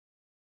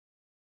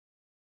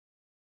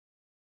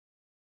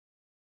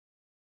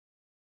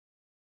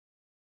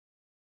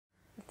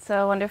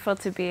So wonderful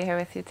to be here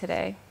with you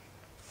today.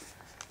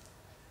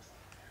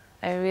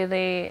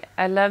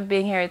 I love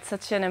being here. It's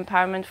such an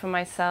empowerment for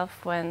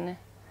myself and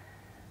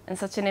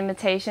such an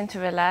invitation to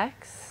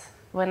relax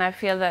when I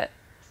feel that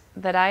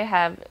I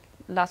have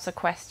lots of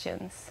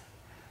questions,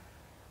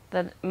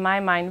 that my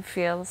mind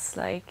feels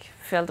like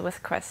filled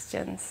with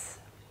questions.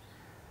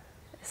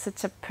 It's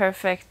such a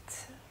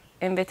perfect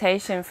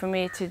invitation for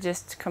me to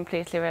just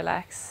completely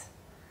relax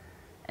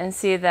and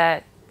see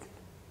that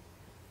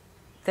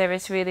there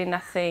is really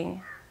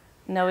nothing,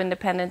 no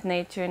independent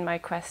nature in my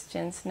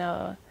questions,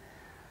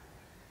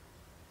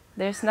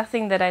 there's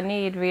nothing that I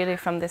need really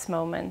from this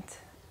moment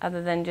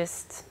other than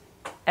just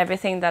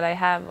everything that I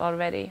have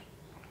already,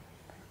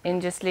 in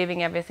just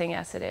leaving everything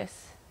as it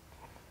is.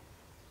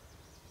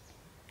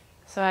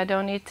 So I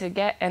don't need to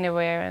get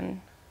anywhere and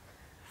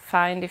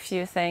find a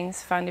few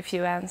things, find a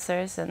few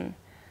answers, and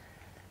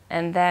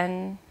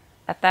then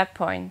at that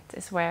point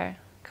is where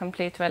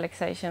complete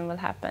relaxation will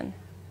happen.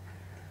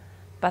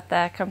 But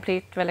the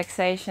complete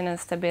relaxation and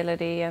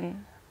stability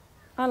and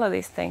all of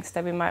these things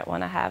that we might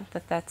want to have,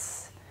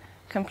 that's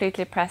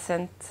completely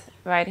present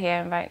right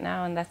here and right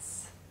now, and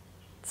that's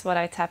what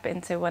I tap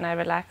into when I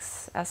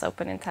relax as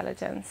open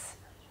intelligence.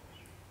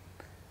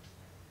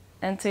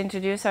 And to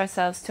introduce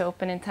ourselves to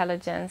open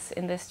intelligence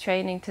in this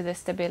training, to this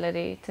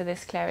stability, to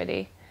this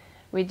clarity,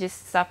 we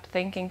just stop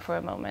thinking for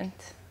a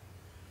moment.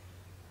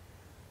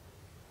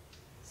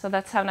 So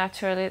that's how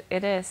natural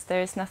it is.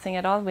 There is nothing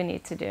at all we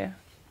need to do.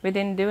 We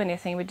didn't do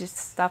anything, we just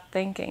stopped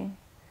thinking.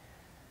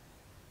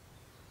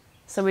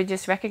 So we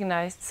just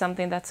recognized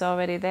something that's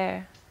already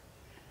there.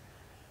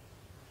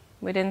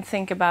 We didn't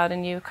think about a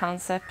new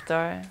concept,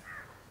 or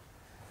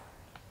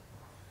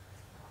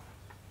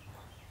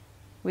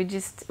we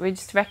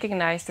just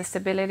recognized the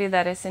stability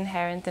that is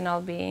inherent in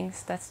all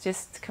beings, that's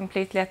just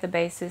completely at the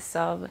basis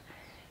of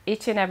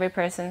each and every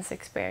person's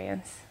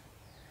experience.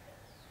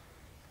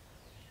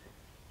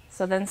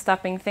 So then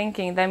stopping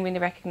thinking, then we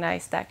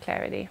recognize that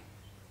clarity.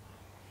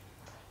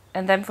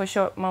 And then for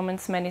short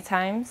moments many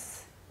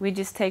times, we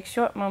just take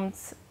short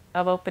moments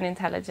of open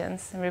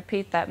intelligence and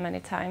repeat that many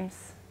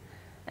times.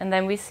 And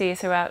then we see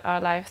throughout our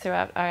life,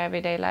 throughout our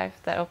everyday life,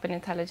 that open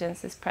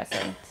intelligence is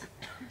present,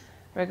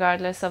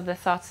 regardless of the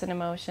thoughts and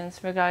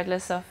emotions,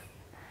 regardless of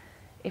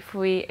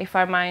if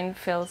our mind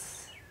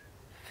feels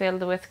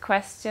filled with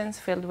questions,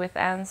 filled with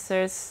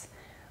answers,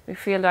 we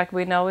feel like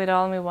we know it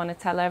all and we want to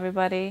tell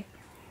everybody,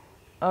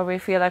 or we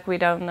feel like we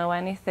don't know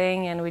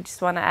anything and we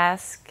just want to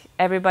ask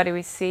everybody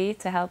we see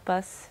to help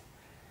us,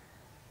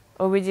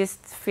 or we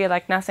just feel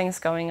like nothing's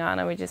going on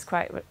and we're just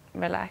quite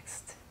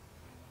relaxed.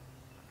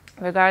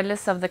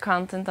 Regardless of the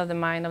content of the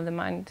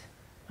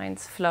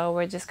mind's flow,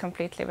 we're just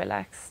completely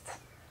relaxed.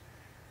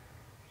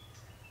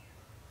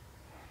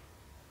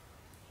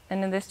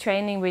 And in this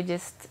training, we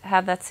just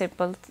have that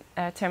simple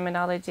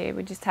terminology.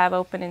 We just have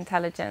open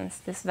intelligence,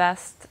 this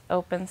vast,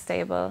 open,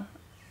 stable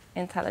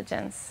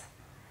intelligence.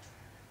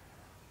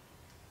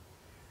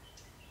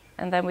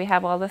 And then we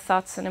have all the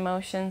thoughts and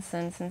emotions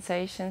and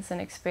sensations and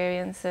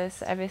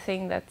experiences,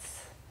 everything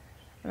that's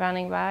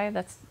running by,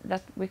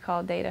 that we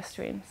call data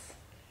streams.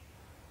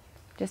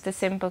 Just a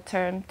simple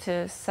term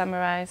to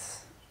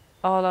summarize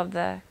all of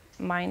the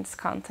mind's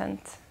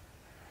content.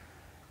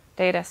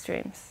 Data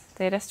streams.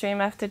 Data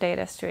stream after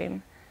data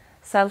stream,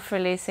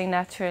 self-releasing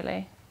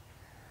naturally,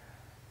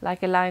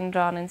 like a line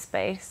drawn in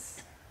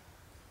space.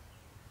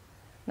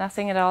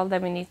 Nothing at all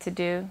that we need to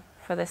do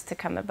for this to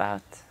come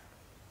about.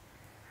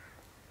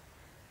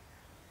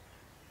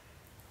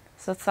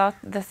 So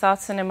the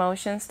thoughts and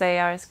emotions, they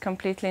are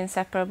completely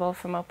inseparable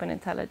from open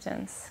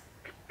intelligence.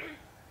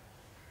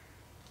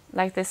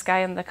 Like the sky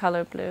and the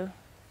color blue.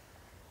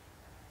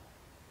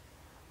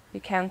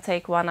 You can't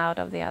take one out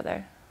of the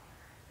other.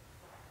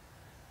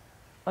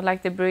 Or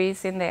like the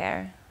breeze in the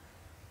air.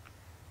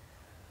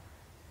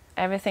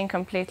 Everything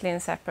completely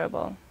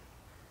inseparable.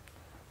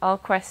 All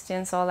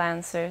questions, all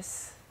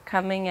answers,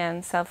 coming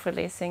and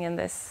self-releasing in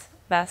this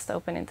vast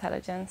open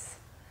intelligence,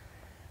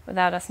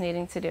 without us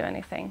needing to do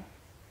anything.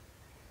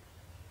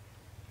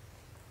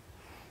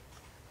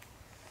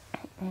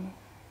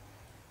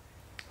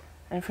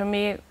 And for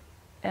me,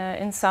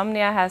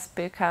 insomnia has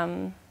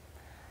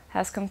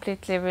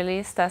completely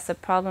released as a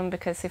problem,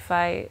 because if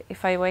I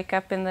wake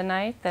up in the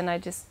night, then I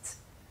just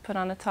put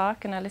on a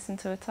talk and I listen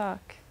to a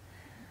talk.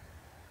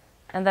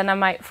 And then I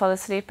might fall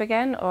asleep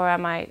again, or I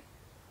might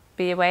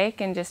be awake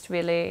and just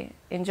really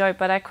enjoy.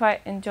 But I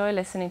quite enjoy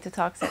listening to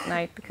talks at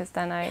night, because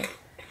then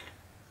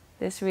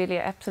there's really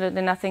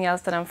absolutely nothing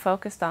else that I'm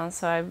focused on,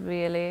 so I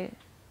really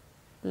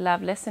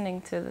love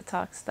listening to the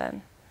talks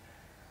then.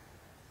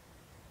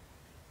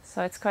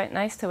 So it's quite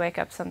nice to wake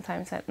up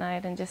sometimes at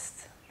night and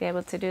just be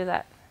able to do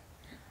that.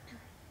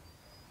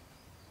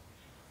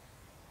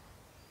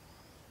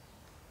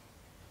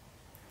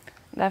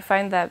 And I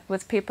find that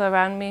with people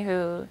around me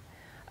who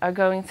are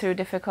going through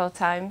difficult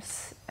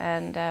times,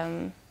 and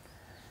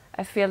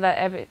I feel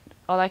that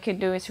all I can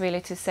do is really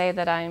to say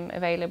that I'm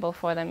available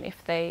for them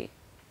if they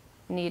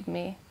need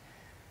me.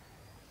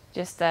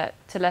 Just to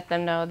let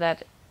them know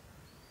that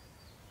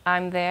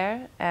I'm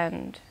there,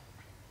 and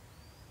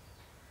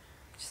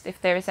just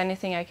if there is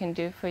anything I can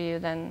do for you,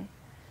 then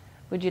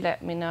would you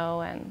let me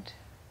know, and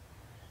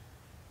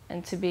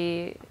to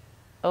be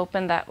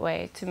open that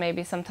way, to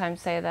maybe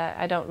sometimes say that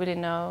I don't really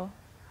know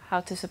how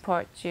to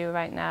support you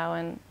right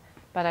now,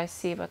 but I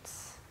see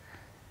what's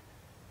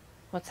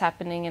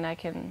happening, and I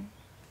can,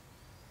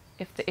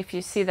 if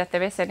you see that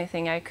there is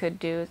anything I could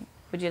do,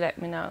 would you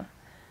let me know?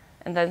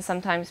 And then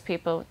sometimes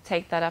people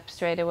take that up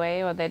straight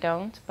away, or they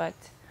don't, but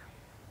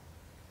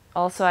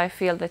also I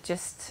feel that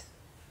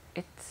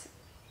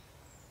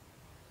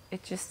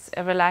it's just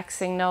a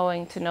relaxing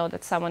knowing to know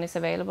that someone is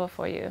available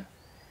for you,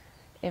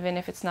 even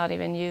if it's not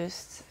even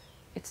used.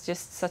 It's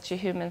just such a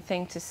human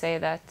thing to say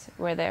that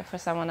we're there for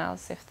someone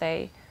else if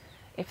they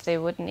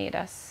would need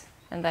us.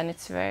 And then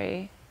it's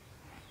very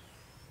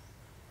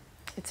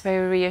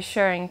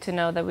reassuring to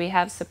know that we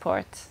have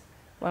support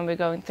when we're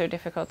going through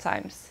difficult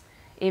times,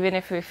 even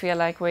if we feel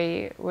like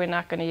we're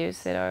not going to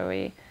use it,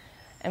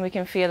 and we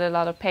can feel a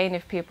lot of pain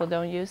if people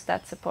don't use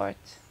that support.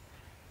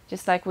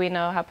 Just like we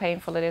know how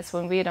painful it is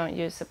when we don't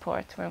use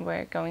support when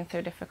we're going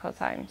through difficult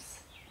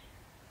times.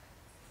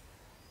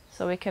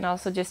 So we can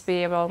also just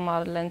be a role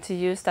model and to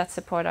use that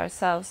support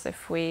ourselves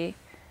if we,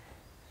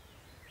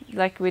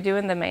 like we do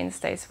in the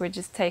mainstays, we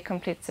just take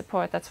complete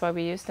support. That's why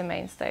we use the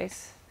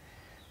mainstays,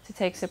 to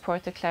take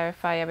support to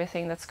clarify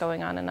everything that's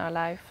going on in our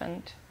life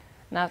and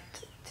not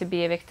to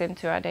be a victim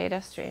to our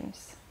data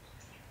streams.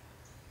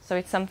 So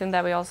it's something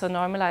that we also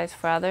normalize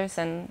for others,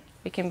 and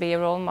we can be a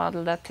role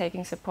model that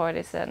taking support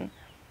is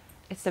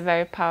it's a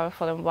very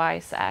powerful and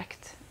wise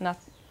act, not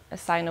a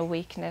sign of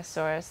weakness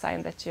or a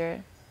sign that you're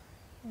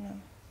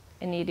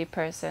a needy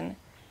person.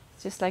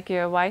 It's just like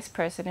you're a wise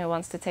person who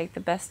wants to take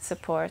the best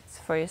support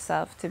for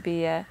yourself to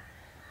be an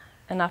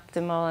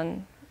optimal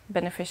and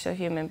beneficial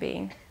human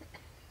being.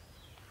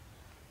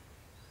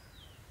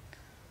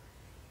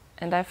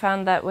 And I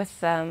found that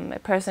with a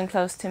person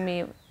close to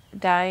me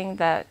dying,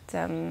 that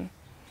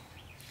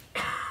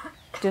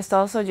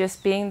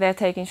just being there,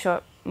 taking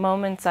short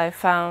moments, I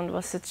found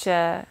was such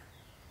a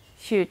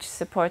huge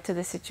support to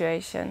the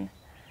situation.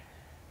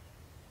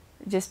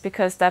 Just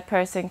because that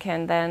person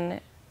can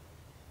then,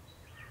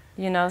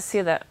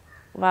 see that,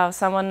 wow,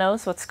 someone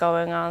knows what's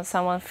going on,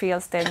 someone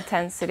feels the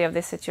intensity of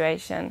the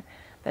situation.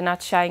 They're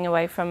not shying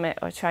away from it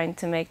or trying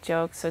to make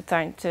jokes or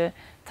trying to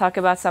talk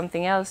about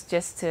something else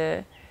just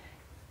to,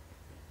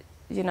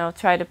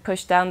 try to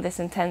push down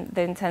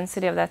the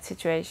intensity of that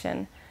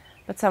situation.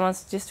 But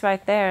someone's just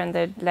right there, and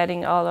they're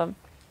letting all of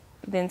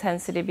the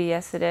intensity be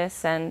as it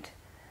is, and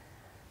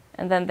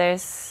then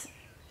there's,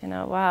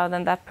 wow,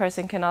 then that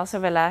person can also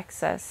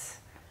relax as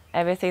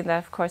everything that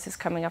of course is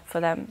coming up for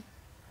them.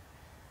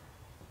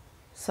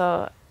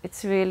 So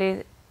it's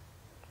really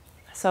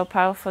so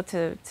powerful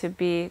to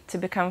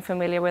become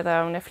familiar with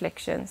our own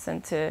afflictions,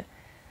 and to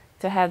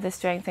have the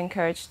strength and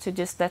courage to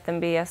just let them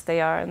be as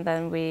they are, and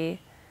then we,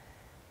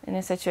 in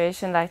a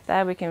situation like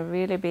that, we can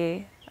really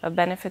be of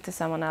benefit to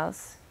someone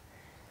else.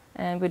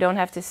 And we don't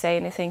have to say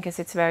anything because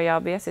it's very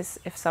obvious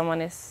if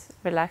someone is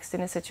relaxed in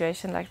a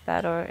situation like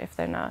that or if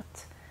they're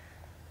not.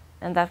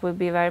 And that will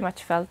be very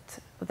much felt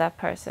with that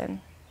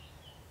person,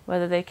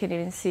 whether they can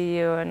even see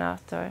you or not.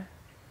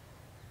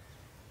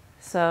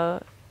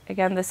 So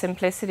again, the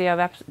simplicity of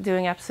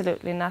doing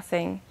absolutely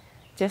nothing,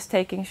 just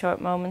taking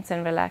short moments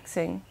and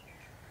relaxing,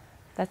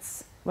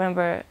 that's when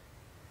we're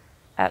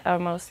at our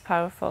most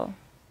powerful.